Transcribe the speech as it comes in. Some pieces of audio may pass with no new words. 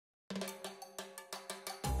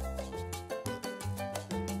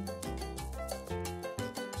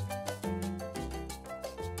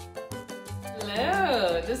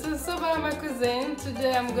this is Soba My Cuisine.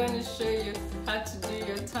 Today I'm going to show you how to do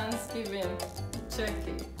your Thanksgiving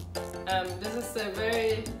turkey. This is a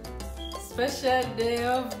very special day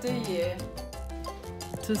of the year.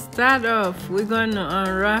 To start off, we're going to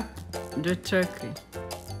unwrap the turkey.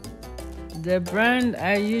 The brand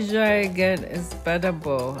I usually get is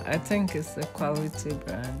Butterball. I think it's a quality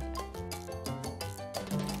brand.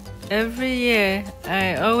 Every year,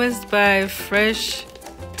 I always buy fresh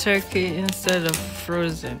turkey instead of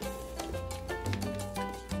frozen.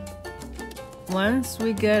 Once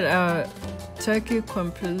we get our turkey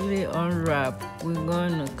completely unwrapped, we're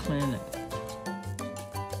going to clean it.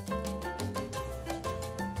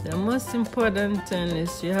 The most important thing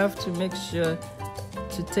is you have to make sure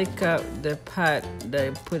to take out the part that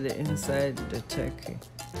you put it inside the turkey.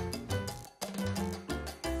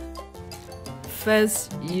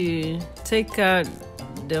 First, you take out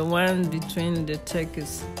the one between the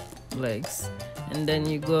turkey's legs, and then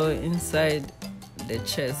you go inside the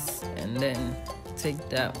chest and then take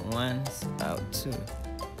that one out too.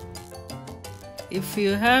 If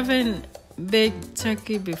you haven't baked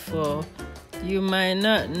turkey before, you might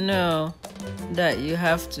not know that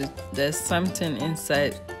there's something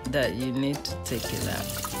inside that you need to take it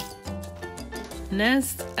out.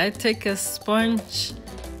 Next, I take a sponge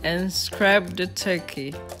and scrub the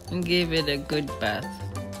turkey and give it a good bath.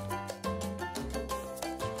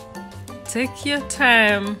 Take your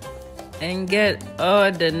time and get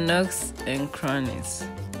all the nooks and crannies.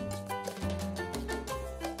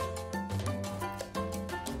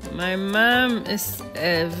 My mom is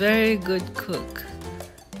a very good cook.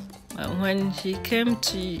 When she came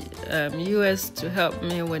to US to help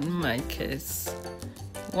me with my kids,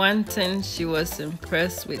 one thing she was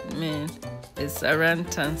impressed with me is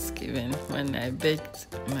around Thanksgiving when I baked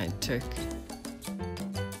my turkey.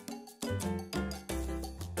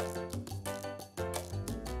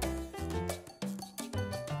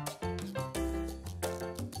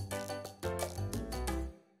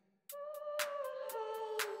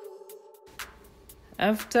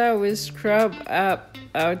 After we scrub up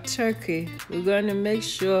our turkey, we're going to make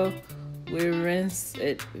sure we rinse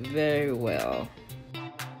it very well.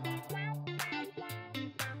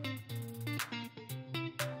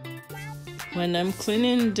 When I'm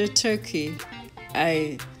cleaning the turkey,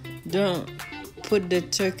 I don't put the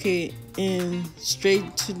turkey in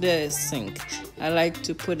straight to the sink. I like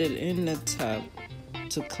to put it in the tub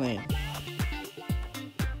to clean.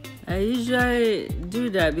 I usually do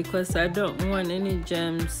that because I don't want any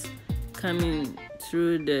germs coming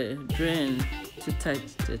through the drain to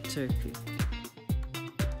touch the turkey.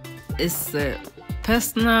 It's a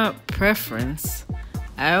personal preference.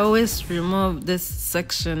 I always remove this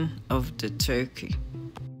section of the turkey.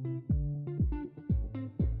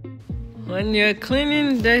 When you're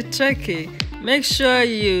cleaning the turkey, make sure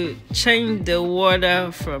you change the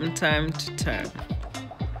water from time to time.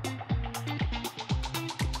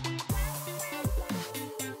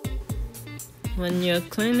 When you're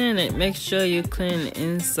cleaning it, make sure you clean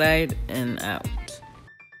inside and out.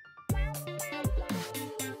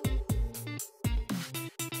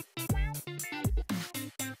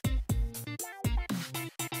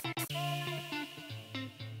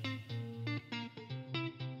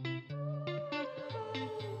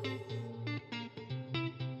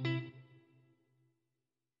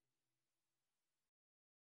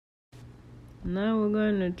 Now we're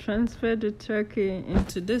going to transfer the turkey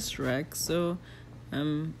into this rack, so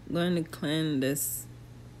I'm going to clean this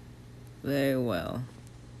very well.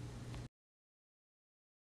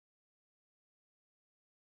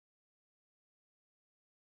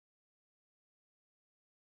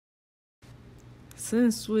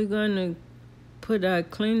 Since we're going to put our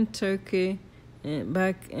clean turkey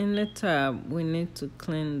back in the tub, we need to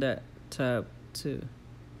clean that tub too.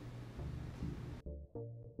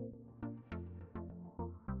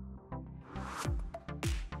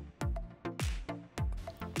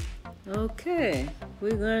 Okay,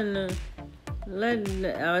 we're gonna let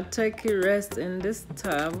our turkey rest in this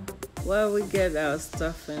tub while we get our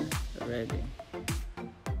stuffing ready.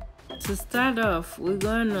 To start off, we're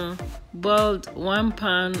gonna boil 1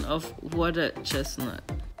 pound of watered chestnut.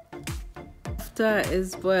 After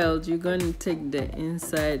it's boiled, you're gonna take the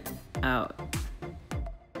inside out.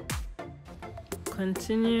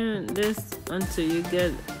 Continue this until you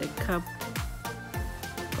get a cup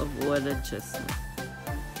of watered chestnut.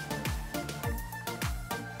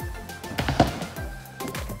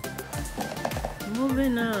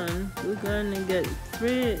 Moving on, we're going to get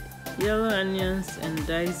 3 yellow onions and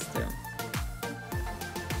dice them.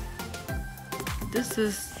 This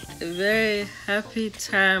is a very happy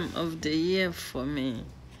time of the year for me.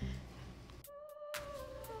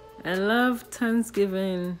 I love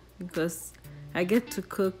Thanksgiving because I get to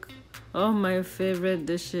cook all my favorite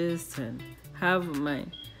dishes and have my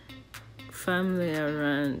family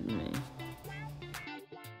around me.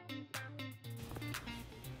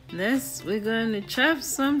 Next, we're going to chop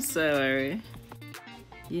some celery.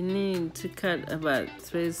 You need to cut about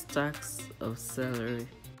 3 stalks of celery.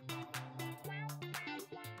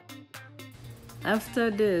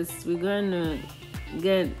 After this, we're going to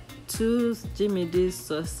get 2 Jimmy Dean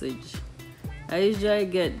sausage. I usually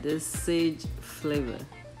get the sage flavor.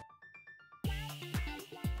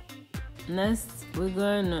 Next, we're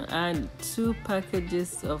going to add 2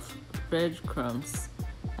 packages of breadcrumbs.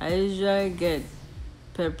 I usually get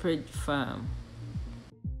Pepperidge Farm.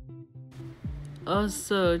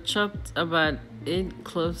 Also chopped about 8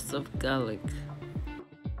 cloves of garlic.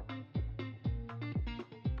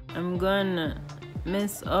 I'm gonna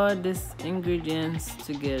mix all these ingredients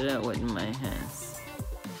together with my hands.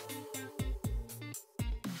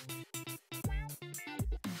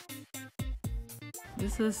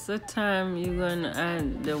 This is the time you're gonna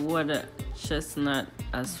add the water chestnut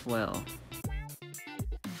as well.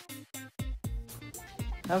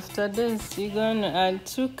 After this, you're going to add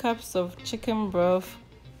 2 cups of chicken broth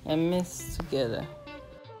and mix together.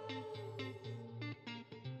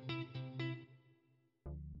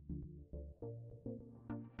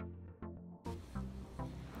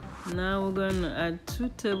 Now we're going to add 2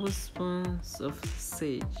 tablespoons of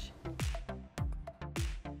sage.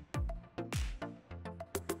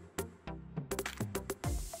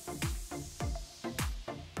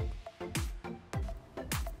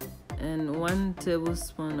 And 1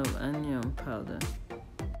 tablespoon of onion powder.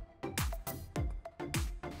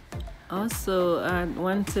 Also add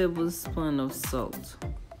 1 tablespoon of salt.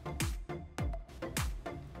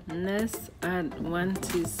 Next, add 1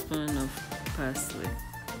 teaspoon of parsley.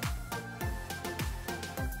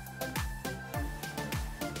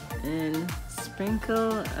 And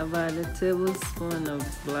sprinkle about a tablespoon of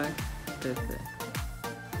black pepper.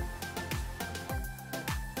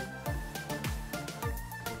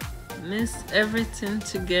 Mix everything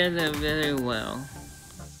together very well.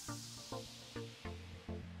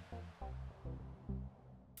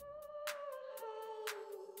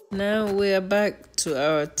 Now we are back to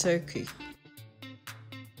our turkey.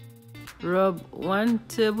 Rub 1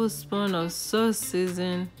 tablespoon of sauce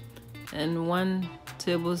seasoning and 1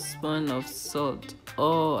 tablespoon of salt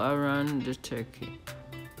all around the turkey.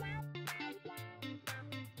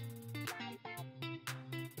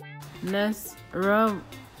 Next, rub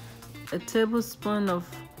a tablespoon of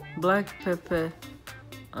black pepper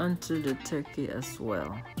onto the turkey as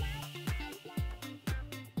well.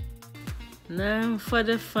 Now for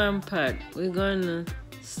the fun part, we're going to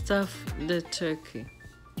stuff the turkey.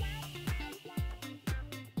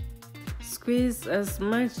 Squeeze as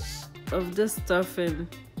much of the stuffing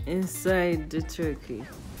inside the turkey.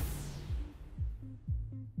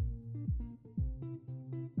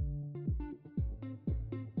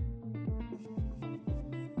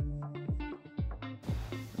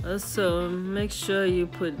 Also, make sure you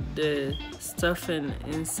put the stuffing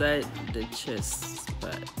inside the chest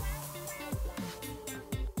part.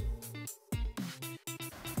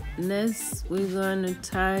 Next, we're going to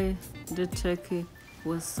tie the turkey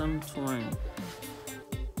with some twine.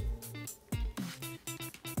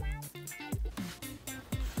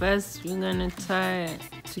 First, we're going to tie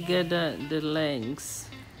together the legs.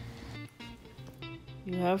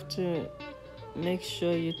 You have to make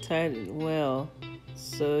sure you tie it well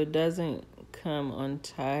so it doesn't come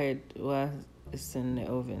untied while it's in the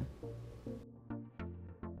oven.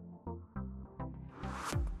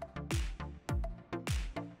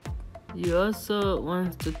 You also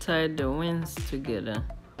want to tie the wings together.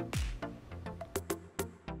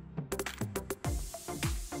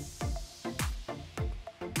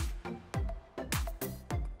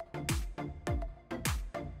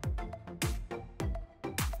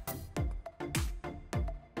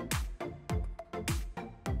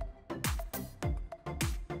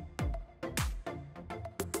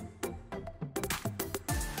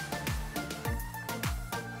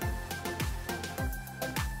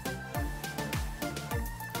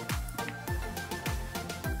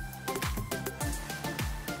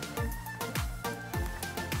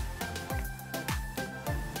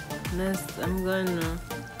 Next, I'm going to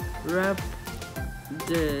wrap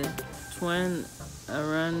the twine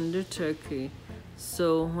around the turkey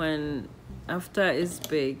so after it's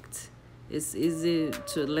baked, it's easy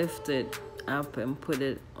to lift it up and put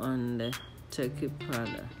it on the turkey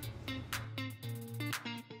platter.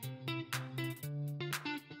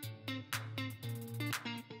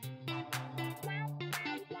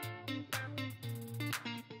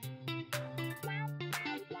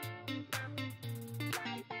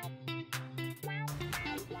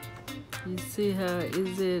 You see how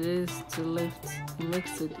easy it is to lift? It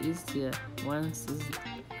makes it easier once it's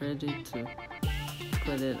ready to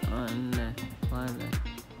put it on the fire.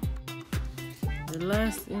 The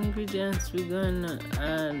last ingredients we're gonna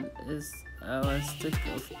add is our stick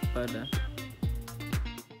of butter.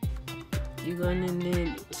 You're gonna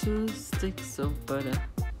need 2 sticks of butter.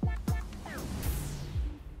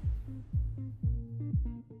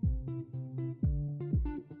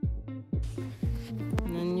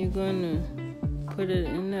 And you're gonna put it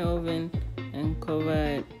in the oven and cover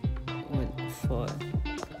it with foil.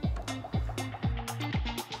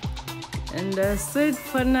 And that's it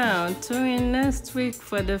for now. Tune in next week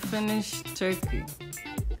for the finished turkey.